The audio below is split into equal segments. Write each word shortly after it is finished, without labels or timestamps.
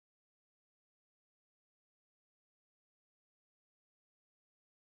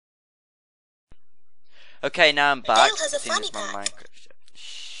Okay, now I'm back. Dale has a Seeing fanny as my pack.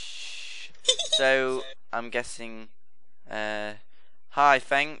 Shh. So I'm guessing. Hi,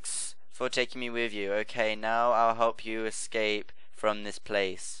 thanks for taking me with you. Okay, now I'll help you escape from this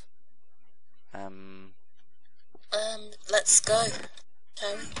place. Let's go,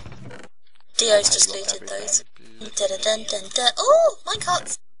 shall we? Dio's just looted those. Oh, my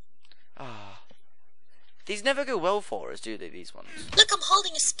carts! Ah, these never go well for us, do they? These ones. Look, I'm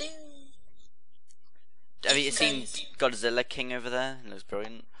holding a spoon. Have you seen Godzilla King over there? It looks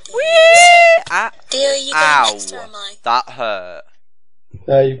brilliant. Whee! Dio, are you going next or am I? That hurt.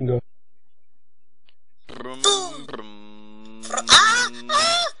 Yeah, you can go. Brum, Boom. brum,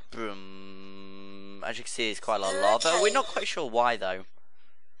 Brum. As you can see, there's quite a lot of lava. Okay. We're not quite sure why though.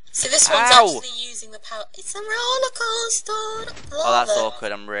 So this one's actually using the power. It's a roller coaster. Oh, that's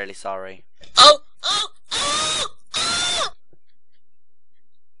awkward. I'm really sorry. Oh,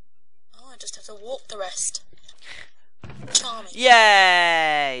 I just have to walk the rest. Charming.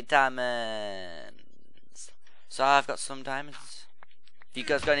 Yay! Diamonds. So I've got some diamonds. Have you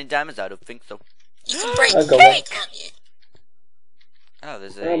guys got any diamonds? I don't think so. You can break I got cake, can't you? Oh,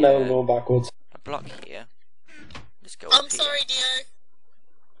 there's Oh, no, I'm going backwards. a block here. Let's go I'm up here. sorry, Dio.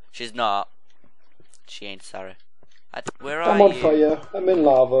 She's not. She ain't sorry. Where are I'm on you? fire. I'm in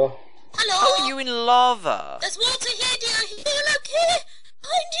lava. Hello. How are you in lava? There's water here, Dio. Here, look here.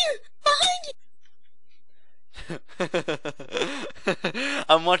 Behind you.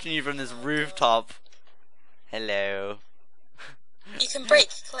 I'm watching you from this rooftop. Hello. You can break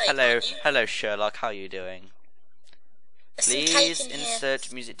clay. Hello. Can't you? Hello, Sherlock. How are you doing? There's some cake Please in here.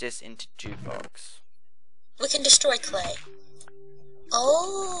 insert music disc into jukebox. We can destroy clay.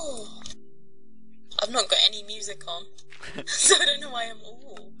 Oh. I've not got any music on. So I don't know why I'm...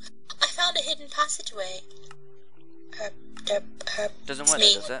 Ooh. I found a hidden passageway. Doesn't It's work,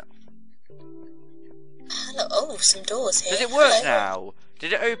 me. does it? Hello. Oh, some doors here. Does it work Hello. now?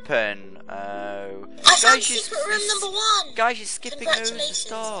 Did it open? Oh. I found Guys, secret room number 1. Guys, you're skipping over Congratulations.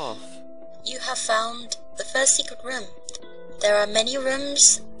 stuff. You have found the first secret room. There are many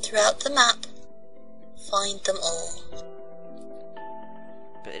rooms throughout the map. Find them all.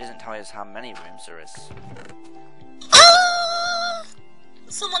 But it doesn't tell us how many rooms there is. Ah!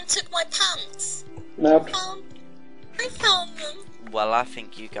 Someone took my pants. Nope. I found them. Well, I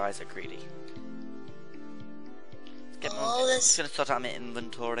think you guys are greedy. Oh, I'm just gonna sort out my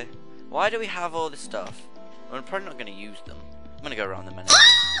inventory. Why do we have all this stuff? We're probably not gonna use them. I'm gonna go around them anyway.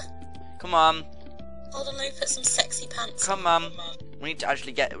 Ah! Come on. Hold on, let me put some sexy pants Come on. We need to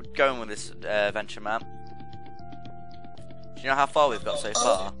actually get going with this adventure map. Do you know how far we've got so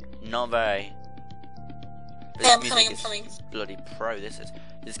far? Not very. This Hey, I'm music coming, I'm is coming. bloody pro. This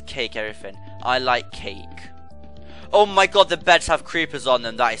is cake everything. I like cake. Oh my god, the beds have creepers on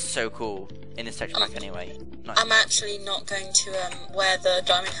them. That is so cool. In this texture pack anyway. Nice. I'm actually not going to wear the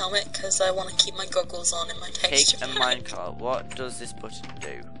diamond helmet because I want to keep my goggles on in my texture Cake and pack. minecart. What does this button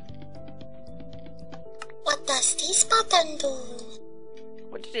do? What does this button do?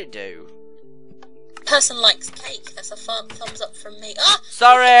 What did it do? Person likes cake. That's a thumbs up from me. Ah!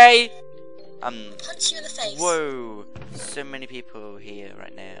 Sorry! Punch you in the face. Whoa. So many people here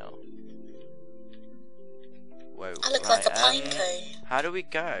right now. Whoa. I look like a pine cone. How do we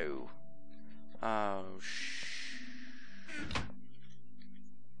go? Oh,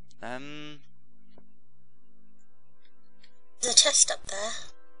 There's a chest up there.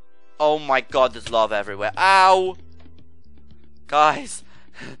 Oh my god, there's lava everywhere. Ow! Guys,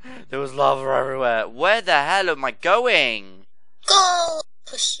 there was lava everywhere. Where the hell am I going? Go!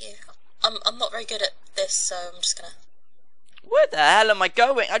 Push you. I'm not very good at this, so I'm just gonna... Where the hell am I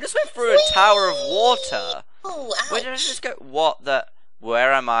going? I just went through a tower of water. Oh, ouch. Where did I just go? What the...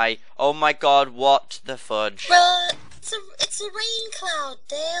 Where am I? Oh my god, what the fudge? It's a rain cloud,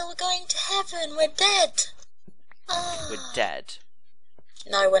 Dale. We're going to heaven. We're dead. Oh. We're dead.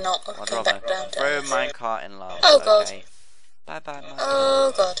 No, we're not. We're I'd going rather back down to throw earth. minecart in lava. Oh god. Okay. Bye bye, minecart.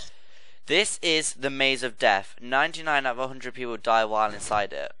 Oh god. This is the maze of death. 99 out of 100 people die while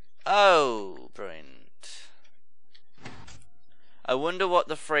inside it. Oh, brilliant. I wonder what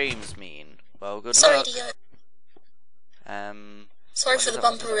the frames mean. Well, good Sorry, luck. Dio. what Sorry for does the that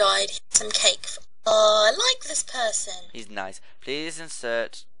bumpy ride. Some cake. Oh, I like this person. He's nice. Please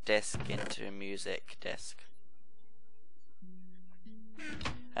insert disc into music disc.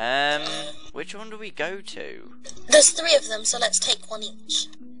 Which one do we go to? There's 3 of them, so let's take one each.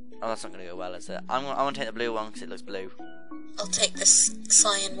 Oh, that's not gonna go well, is it? I want to take the blue one because it looks blue. I'll take this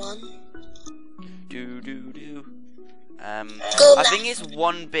cyan one. Do. Go I think it's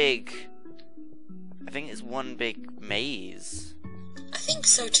one big. I think it's one big maze. I think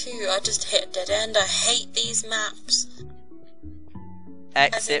so too. I just hit a dead end. I hate these maps.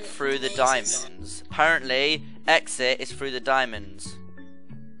 Exit through the diamonds. Apparently, exit is through the diamonds.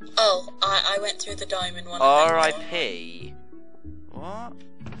 Oh, I went through the diamond one. R.I.P. What?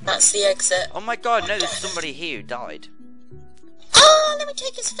 That's the exit. Oh my god, no, there's somebody here who died. Oh, let me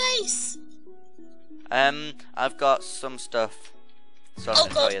take his face. I've got some stuff. So I'm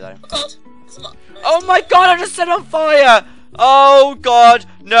gonna tell you though. Oh god. Oh my god, I just set on fire! Oh god,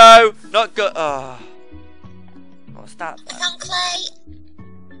 no, not good. Oh. What's that I then? found clay.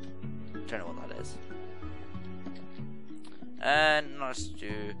 Don't know what that is. Nice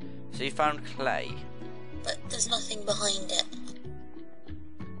to. So you found clay. But there's nothing behind it.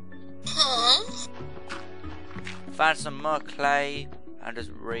 Huh? Found some more clay and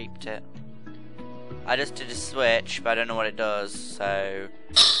just reaped it. I just did a switch, but I don't know what it does, so.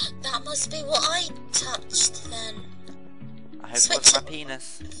 That must be what I touched then. I hope it wasn't my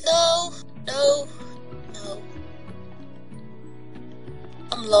penis. No, no, no.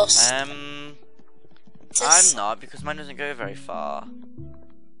 I'm lost. I'm not, because mine doesn't go very far.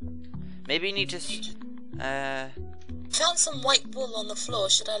 Maybe you need to. Found some white wool on the floor.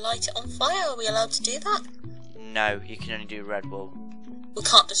 Should I light it on fire? Are we allowed to do that? No, you can only do red wool. We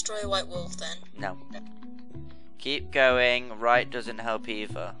can't destroy white wool then. No. Keep going. Right doesn't help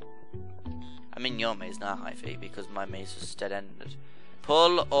either. I'm in your maze now, Hifey, because my maze was dead ended.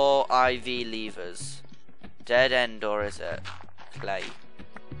 Pull or IV levers. Dead end, or is it clay?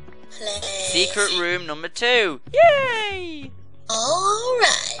 Play. Secret room number 2. Yay!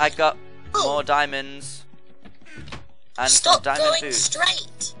 Alright. I got more diamonds. And some Stop diamond going boots.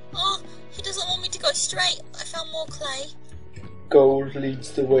 straight. Oh, he doesn't want me to go straight. I found more clay. Gold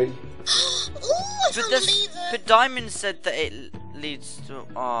leads the way. Ooh, I found a lever. But Diamond said that it leads to.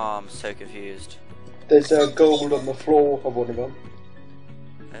 Oh, I'm so confused. There's gold on the floor of one of them.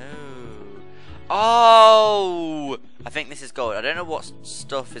 Oh, I think this is gold. I don't know what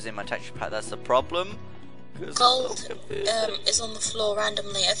stuff is in my texture pack. That's the problem. Gold is on the floor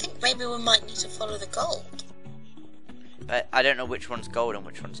randomly. I think maybe we might need to follow the gold. But I don't know which one's gold and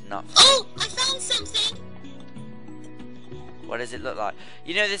which one's not. Oh, I found something. What does it look like?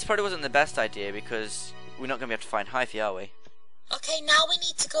 You know, this probably wasn't the best idea because we're not going to be able to find Hifey, are we? Okay, now we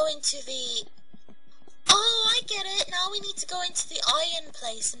need to go into the... Oh, I get it. Now we need to go into the iron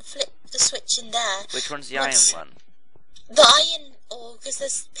place and flip the switch in there. Which one's the iron one? The iron, or because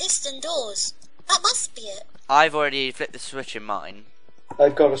there's piston doors. That must be it. I've already flipped the switch in mine.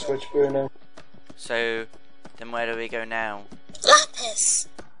 I've got a switch burner. So, then where do we go now? Lapis.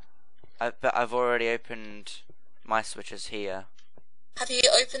 But I've already opened my switches here. Have you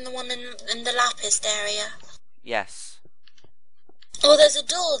opened the one in the lapis area? Yes. Oh, there's a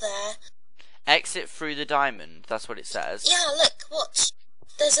door there. Exit through the diamond. That's what it says. Yeah, look, watch.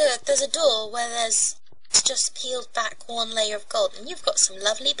 There's a door where it's just peeled back one layer of gold, and you've got some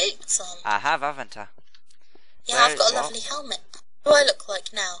lovely boots on. I have, haven't I? Yeah, I've got a lovely helmet. What do I look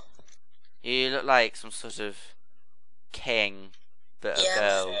like now? You look like some sort of king, but a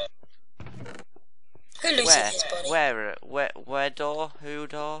girl. Who looted his body? Where door? Who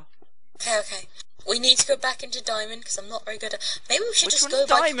door? Okay. We need to go back into diamond because I'm not very good at. Maybe we should Which just one's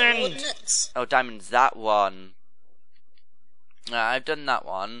go by diamond? coordinates. Oh, diamond's that one. I've done that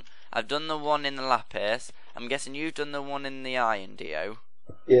one. I've done the one in the lapis. I'm guessing you've done the one in the iron, Dio.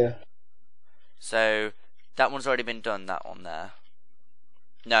 Yeah. So that one's already been done. That one there.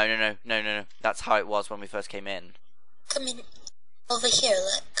 No. That's how it was when we first came in. Come in over here.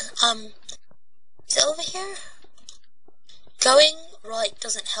 Look. Is it over here? Going right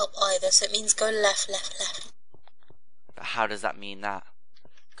doesn't help either, so it means go left. But how does that mean that?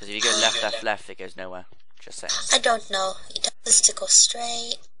 Because if you go left, it goes nowhere. Just saying. I don't know. It does to go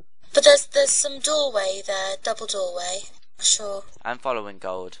straight. But there's some doorway there, double doorway. Sure. I'm following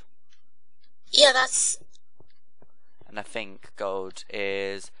gold. Yeah, that's... And I think gold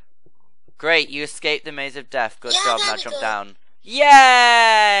is... Great, you escaped the maze of death. Good job, now jump down.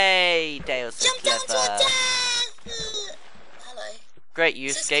 Yay! Dale's so Jump down to clever. death! Hello. Great, you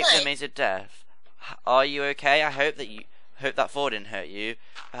escaped the maze of death. Are you okay? I hope that fall didn't hurt you.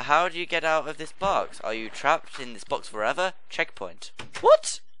 How do you get out of this box? Are you trapped in this box forever? Checkpoint.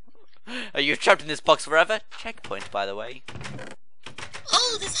 What? Are you trapped in this box forever? Checkpoint, by the way.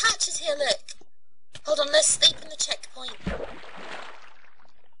 Oh, there's hatches here, look. Hold on, let's sleep in the checkpoint.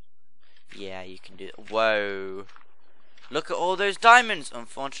 Yeah, you can do that. Whoa. Look at all those diamonds.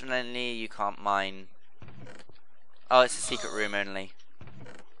 Unfortunately, you can't mine. Oh, it's a secret room only.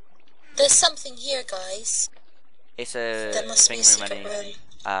 There's something here, guys. It's a There must be a secret only. room.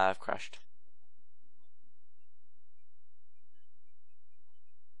 I've crashed.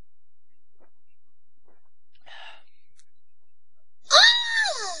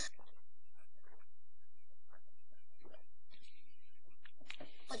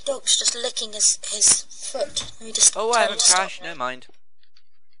 dog's just licking his foot. Let me just Oh, I tell him haven't to stop. crashed. Never mind.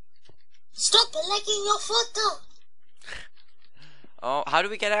 Stop licking your foot though! Oh, how do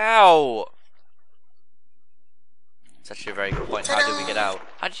we get out? It's actually a very good point. How did we get Ta-da! out?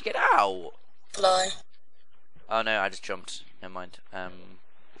 How did you get out? Fly. Oh no, I just jumped. Never mind.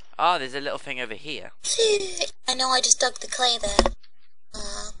 Oh, there's a little thing over here. I know, I just dug the clay there.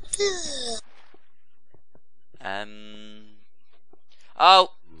 Oh,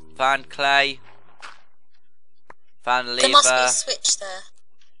 found clay. Found lever. There must be a switch there.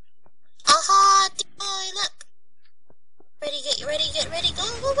 Aha! Die, look! Ready, get ready, go,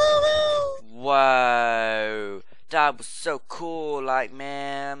 go, go, go! Whoa, that was so cool, like,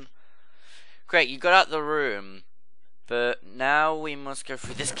 man. Great, you got out the room, but now we must go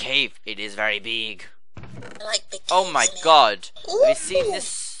through this cave. It is very big. I like big caves, Oh my man. god, Ooh. have you seen this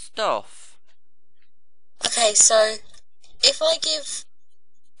stuff? Okay, so if I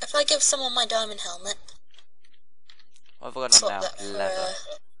give someone my diamond helmet, What have I got swap on now? that for Leather.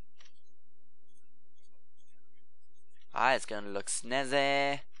 Ah, it's gonna look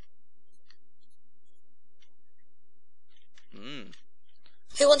snazzy.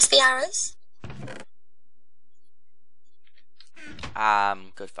 who wants the arrows?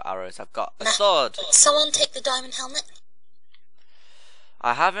 Good for arrows. I've got a sword. Someone take the diamond helmet.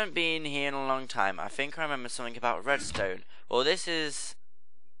 I haven't been here in a long time. I think I remember something about redstone. Well, this is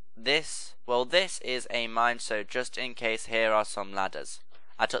a mine, so just in case, here are some ladders.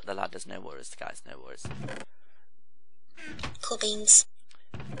 I took the ladders, no worries, guys, no worries. Cool beans.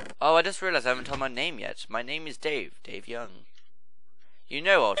 Oh, I just realised I haven't told my name yet. My name is Dave Young. You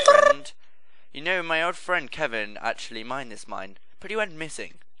know, old friend. You know, my old friend Kevin actually mined this mine, but he went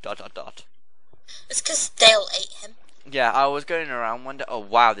missing. ... It's because Dale ate him. Yeah, I was going around wondering, oh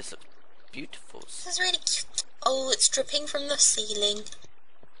wow, this looks beautiful. This is really cute. Oh, it's dripping from the ceiling.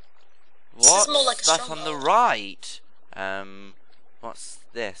 What's more like a that on the stronghold. right? What's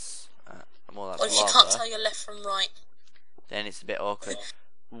this? Well, that's Or if you lava. can't tell your left from right. Then it's a bit awkward.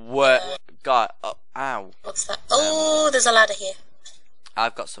 What? God, oh, ow. What's that? Oh, there's a ladder here.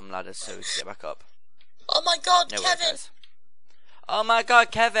 I've got some ladders so we can get back up. Oh my god, No way, Kevin! guys. Oh my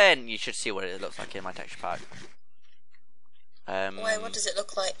god, Kevin! You should see what it looks like in my texture pack. Wait, what does it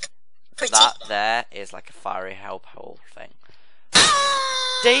look like? Pretty. That there is like a fiery help hole thing.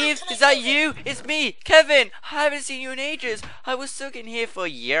 Ah, Dave, can I is that kill you? It's me, Kevin. I haven't seen you in ages. I was stuck in here for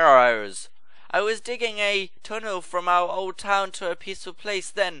years. I was digging a tunnel from our old town to a peaceful place.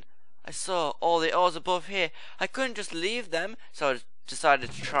 Then I saw all the ores above here. I couldn't just leave them, so I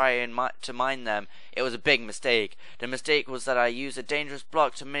decided to try and to mine them. It was a big mistake. The mistake was that I used a dangerous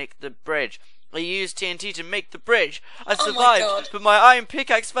block to make the bridge. I used TNT to make the bridge. I Oh my survived, God. but my iron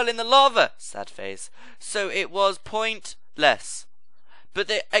pickaxe fell in the lava. Sad face. So it was pointless. But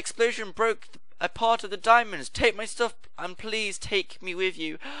the explosion broke a part of the diamonds. Take my stuff and please take me with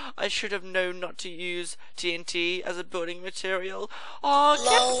you. I should have known not to use TNT as a building material. Oh,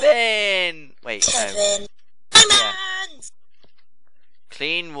 Lol. Kevin! Wait, no. Kevin. Yeah. Diamonds!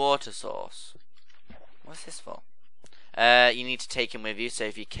 Clean water source. What's this for? You need to take him with you, so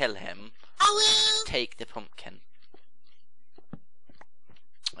if you kill him, I will! take the pumpkin.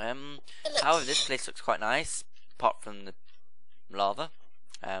 Look. However, this place looks quite nice, apart from the lava.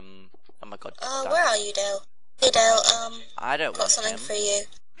 Oh my god. Where are you, Dale? Hey, Dale, I don't got want something him. for you.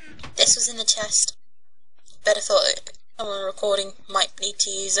 This was in the chest. Better thought someone recording might need to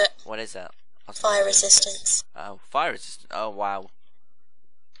use it. What is it? Fire resistance. Oh, fire resistant. Oh, wow.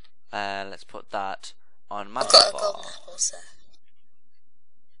 Let's put that on my I've got a bar. golden apple, so.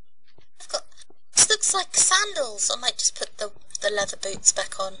 This looks like sandals. I might just put the leather boots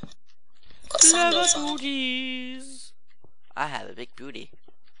back on. Got sandals on. Booties. I have a big booty.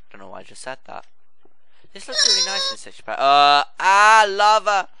 Don't know why I just said that. This looks really nice in this texture pack.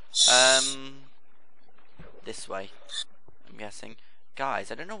 Lava. This way. I'm guessing.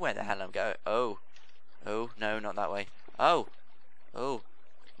 Guys, I don't know where the hell I'm going. Oh, no, not that way. Oh.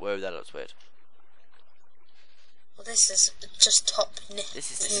 Whoa, that looks weird. Well, this is just top nifty.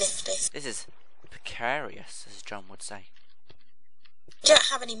 This is precarious, as John would say. You don't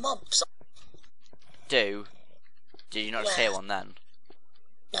have any mobs. Did you not say Where? one then?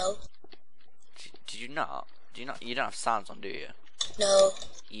 No. Did you not? You don't have sounds on, do you? No.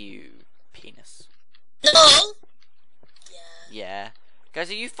 You penis. No! Yeah. Yeah. Guys,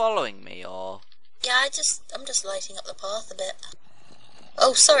 are you following me or? Yeah, I'm just lighting up the path a bit.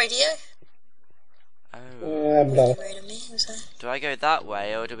 Oh, sorry, Dio. Oh. I'm not. Rude of me, was that? Do I go that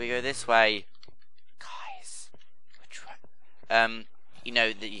way or do we go this way? Guys, which way? You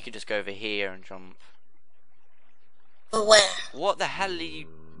know that you could just go over here and jump. But where? What the hell are you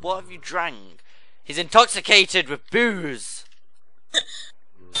What have you drank? He's intoxicated with booze. Oh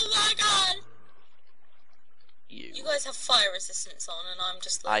my god! You guys have fire resistance on, and I'm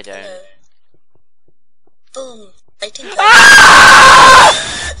just like, I don't. hello. Boom. Lighting go.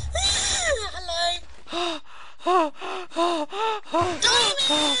 Ah! Hello.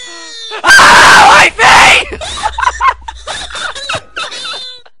 Ah, Hifey!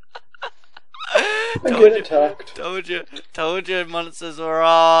 I'm getting attacked. Told you monsters were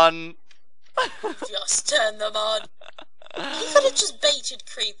on. Just turn them on. You could have just baited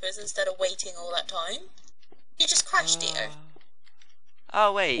creepers instead of waiting all that time. You just crashed here.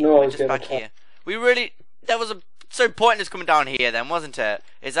 Oh wait, No, I we're was just getting back attacked. here. We really, that was so pointless coming down here then, wasn't it?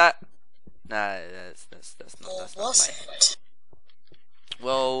 Is that? No, that's not. Or That's not was right. it?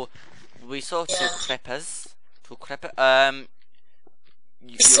 Well, we saw two Yeah. creepers. We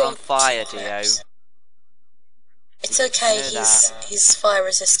You're saw on fire, two Dio. creepers. It's okay, You know he's fire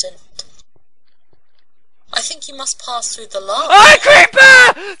resistant. I think you must pass through the lava. Oh,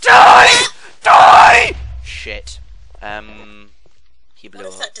 creeper! Die! Die! Shit. He blew What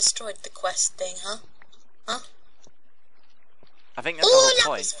if up. that destroyed the quest thing, huh? Huh? I think that's Ooh, the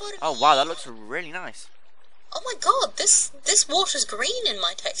whole lapis point. lazuli. Oh wow, that looks really nice. Oh my god, this water's green in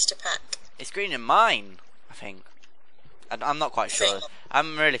my texture pack. It's green in mine, I think. I'm not quite sure. Same.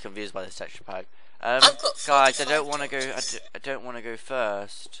 I'm really confused by this texture pack. I've got Guys, I 45 don't want to go. torches. I don't want to go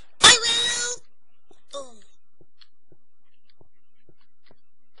first. I will! Boom.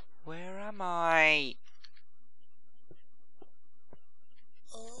 Where am I?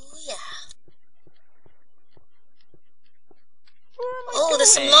 Oh yeah. Where am I Oh,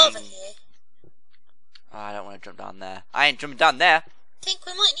 there's some going? lava here. Oh, I don't want to jump down there. I ain't jumping down there. Think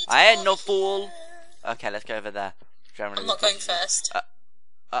we might need to I go ain't no over fool. here. Okay, let's go over there. Generally I'm not going speaking. first.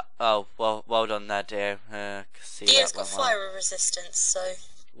 Oh, well done there, dear. See Dio's that got went well. fire resistance, so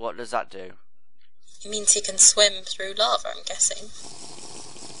What does that do? it means he can swim through lava, I'm guessing.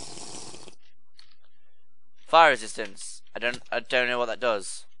 Fire resistance. I don't know what that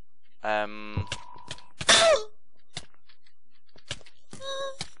does.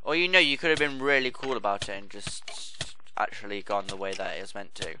 Or you could have been really cool about it and just actually gone the way that it was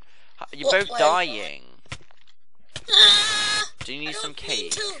meant to. You're What both way? dying. Ah, Do you I need don't some mean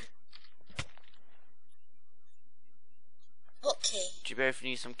cake? to. What key? Do you both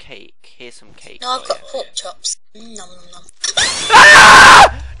need some cake? Here's some cake. No, I've for got you. pork chops. Nom nom nom.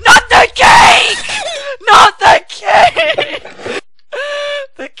 Ah! Not the cake! Not the cake!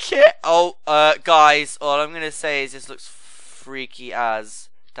 The cake! Oh, guys, all I'm gonna say is this looks freaky as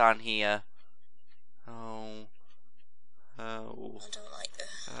down here. Oh. I don't like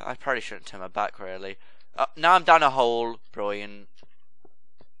that. I probably shouldn't turn my back, really. Now I'm down a hole. Brilliant.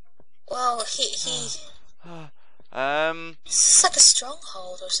 Well, he it's like a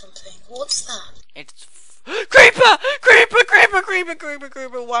stronghold or something. What's that? It's creeper! Creeper! Creeper! Creeper! Creeper!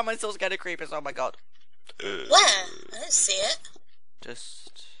 Creeper! Why am I still scared of creepers? Oh my god. Where? I don't see it.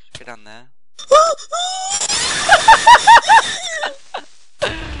 Just go down there.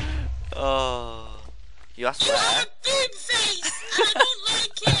 Oh. You asked You where? have a boob face, and I don't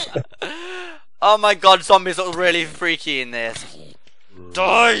like it. Oh my god, zombies look really freaky in this.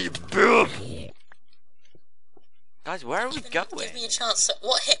 Die, boob! Guys, where are we Give going? me a chance.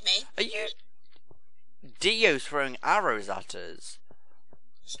 What hit me? Are you... Dio's throwing arrows at us.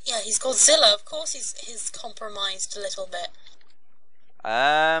 Yeah, he's Godzilla. Of course, he's compromised a little bit.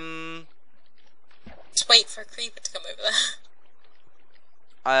 Just wait for a creeper to come over there.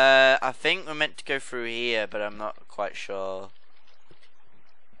 I think we're meant to go through here, but I'm not quite sure.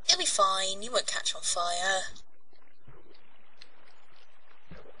 It'll be fine. You won't catch on fire.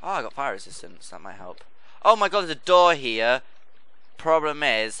 Oh, I got fire resistance. That might help. Oh my god, there's a door here. Problem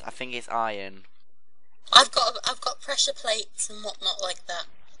is, I think it's iron. I've got pressure plates and whatnot like that.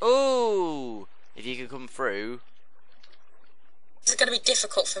 Ooh! If you could come through. This is going to be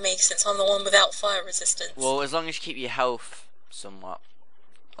difficult for me since I'm the one without fire resistance. Well, as long as you keep your health somewhat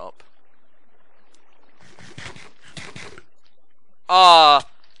up. Ah,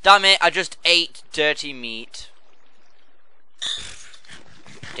 damn it! I just ate dirty meat.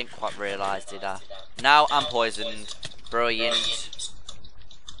 Didn't quite realise, did I? Now I'm poisoned. Brilliant.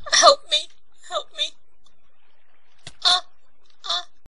 Help me!